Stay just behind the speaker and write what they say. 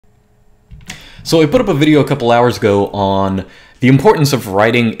So I put up a video a couple hours ago on the importance of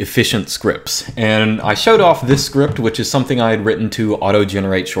writing efficient scripts, and I showed off this script, which is something I had written to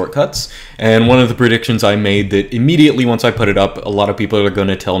auto-generate shortcuts, and one of the predictions I made that immediately once I put it up, a lot of people are going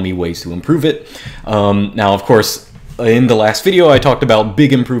to tell me ways to improve it. Now, of course, in the last video, I talked about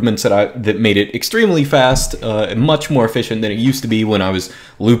big improvements that made it extremely fast, and much more efficient than it used to be when I was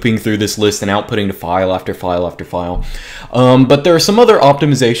looping through this list and outputting to file after file after file. But there are some other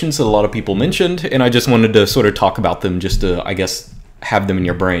optimizations that a lot of people mentioned, and I just wanted to sort of talk about them just to, I guess, have them in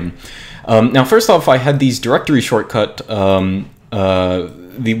your brain. Now, first off, I had these directory shortcut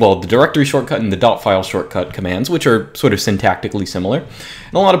the directory shortcut and the .file shortcut commands, which are sort of syntactically similar.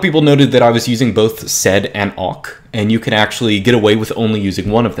 And a lot of people noted that I was using both sed and awk, and you can actually get away with only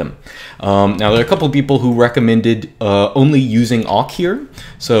using one of them. Now, there are a couple of people who recommended only using awk here.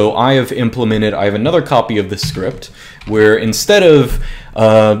 So I have another copy of this script where instead of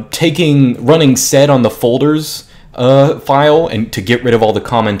running sed on the folders file and to get rid of all the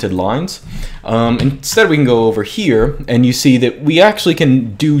commented lines, instead we can go over here and you see that we actually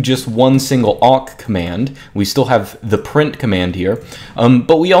can do just one single awk command. We still have the print command here,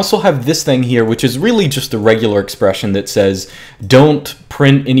 but we also have this thing here, which is really just a regular expression that says don't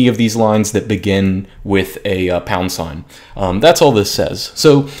print any of these lines that begin with a pound sign. That's all this says.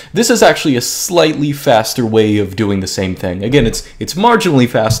 So this is actually a slightly faster way of doing the same thing. Again, it's marginally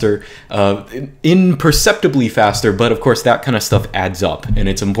faster, imperceptibly faster, but of course that kind of stuff adds up, and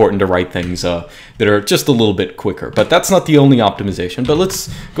it's important to write things that are just a little bit quicker. But that's not the only optimization. But let's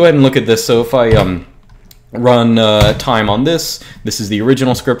go ahead and look at this. So if I run time on this is the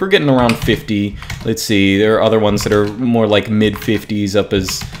original script. We're getting around 50. Let's see, there are other ones that are more like mid 50s up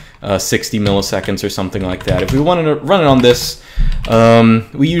as 60 milliseconds or something like that. If we wanted to run it on this,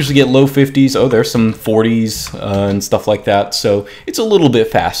 we usually get low 50s. Oh, there's some 40s and stuff like that. So it's a little bit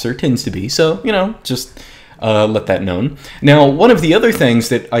faster, tends to be. So, you know, just let that known. Now, one of the other things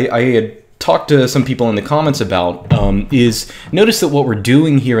that I had talked to some people in the comments about is notice that what we're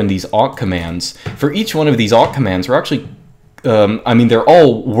doing here in these awk commands, for each one of these awk commands, we're actually they're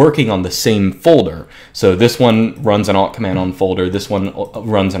all working on the same folder. So this one runs an awk command on folder, this one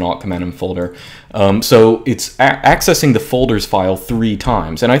runs an awk command on folder. So it's accessing the folders file 3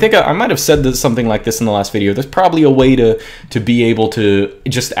 times. And I think I might have said something like this in the last video. There's probably a way to be able to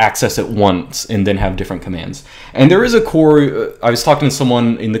just access it once and then have different commands. And there is a core, I was talking to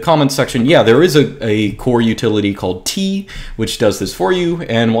someone in the comments section, yeah, there is a core utility called T, which does this for you.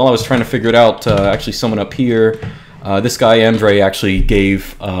 And while I was trying to figure it out, actually someone up here, this guy, Andre, actually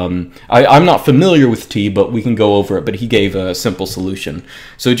gave, I'm not familiar with T, but we can go over it, but he gave a simple solution.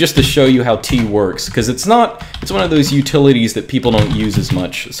 So just to show you how T works, because it's one of those utilities that people don't use as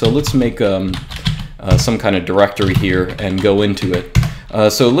much. So let's make some kind of directory here and go into it.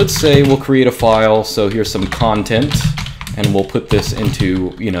 So let's say we'll create a file. So here's some content, and we'll put this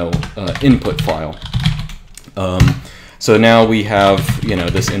into, input file. So now we have,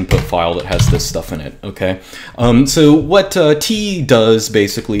 this input file that has this stuff in it, okay? So what T does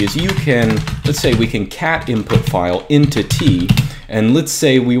basically is let's say we can cat input file into T, and let's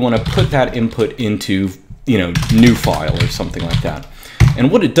say we want to put that input into, new file or something like that. And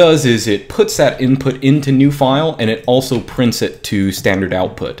what it does is it puts that input into new file, and it also prints it to standard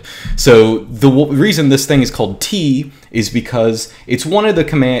output. So the reason this thing is called T is because it's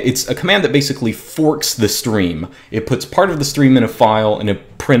it's a command that basically forks the stream. It puts part of the stream in a file and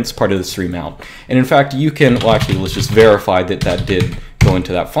it prints part of the stream out. And in fact, you can, well, actually, let's just verify that did go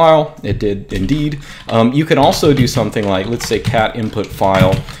into that file. It did indeed. You can also do something like, let's say cat input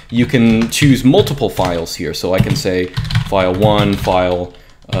file. You can choose multiple files here. So I can say file 1, file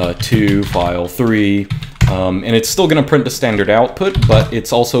 2, file 3, and it's still going to print the standard output, but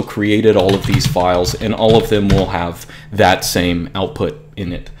it's also created all of these files, and all of them will have that same output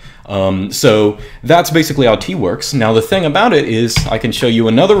in it. So that's basically how T works. Now the thing about it is I can show you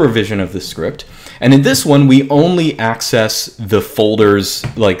another revision of the script, and in this one we only access the folders,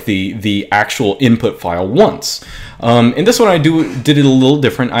 like the actual input file, once. In this one I did it a little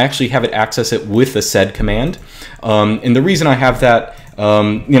different. I actually have it access it with a sed command, and the reason I have that,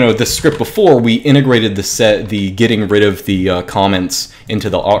 the script before, we integrated the getting rid of the comments into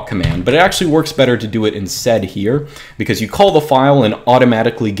the awk command, but it actually works better to do it in sed here, because you call the file and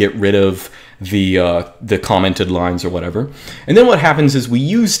automatically get rid of the commented lines or whatever. And then what happens is we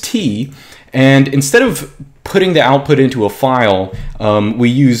use T, and instead of putting the output into a file, we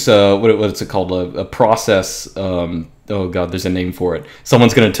use what's it called, a process oh god, there's a name for it.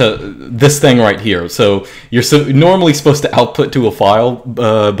 Someone's going to tell this thing right here. So you're normally supposed to output to a file,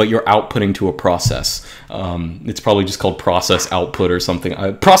 but you're outputting to a process. It's probably just called process output or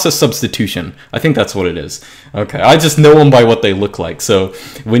something. Process substitution. I think that's what it is. Okay, I just know them by what they look like. So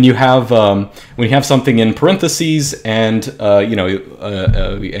when you have something in parentheses and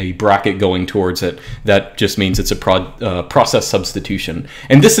a bracket going towards it, that just means it's a process substitution.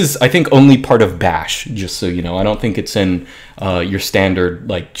 And this is, I think, only part of Bash. Just so you know, I don't think it's in your standard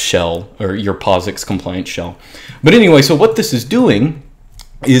like shell or your POSIX compliant shell. But anyway, so what this is doing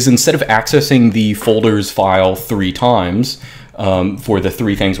is instead of accessing the folders file 3 times for the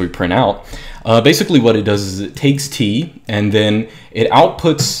 3 things we print out, basically what it does is it takes T and then it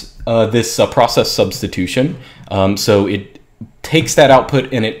outputs this process substitution. So it takes that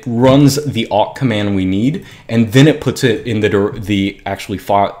output and it runs the awk command we need, and then it puts it in the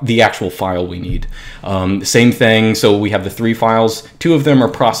actual file we need. Same thing. So we have the 3 files. 2 of them are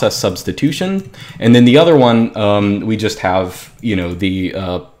process substitution, and then the other one we just have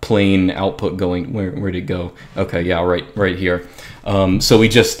the plain output going. Where'd it go? Okay, yeah, right here. So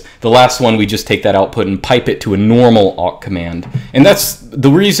the last one, we just take that output and pipe it to a normal awk command. And that's the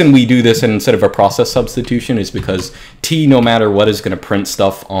reason we do this instead of a process substitution, is because T, no matter what, is going to print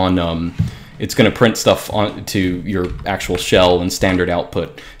stuff on, it's going to print stuff on to your actual shell and standard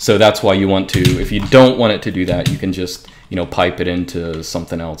output. So that's why you want to, if you don't want it to do that, you can just, pipe it into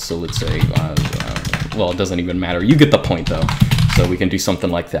something else. So let's say, well, it doesn't even matter. You get the point though. So we can do something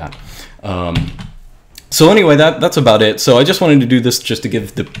like that. So anyway, that's about it. So I just wanted to do this just to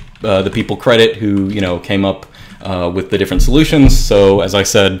give the people credit who came up with the different solutions. So as I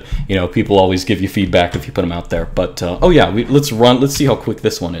said, people always give you feedback if you put them out there. But oh yeah, let's see how quick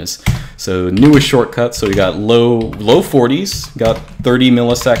this one is. So newest shortcut. So we got low 40s, got 30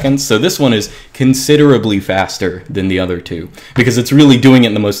 milliseconds. So this one is considerably faster than the other 2 because it's really doing it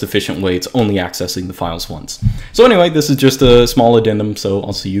in the most efficient way. It's only accessing the files once. So anyway, this is just a small addendum. So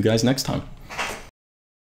I'll see you guys next time.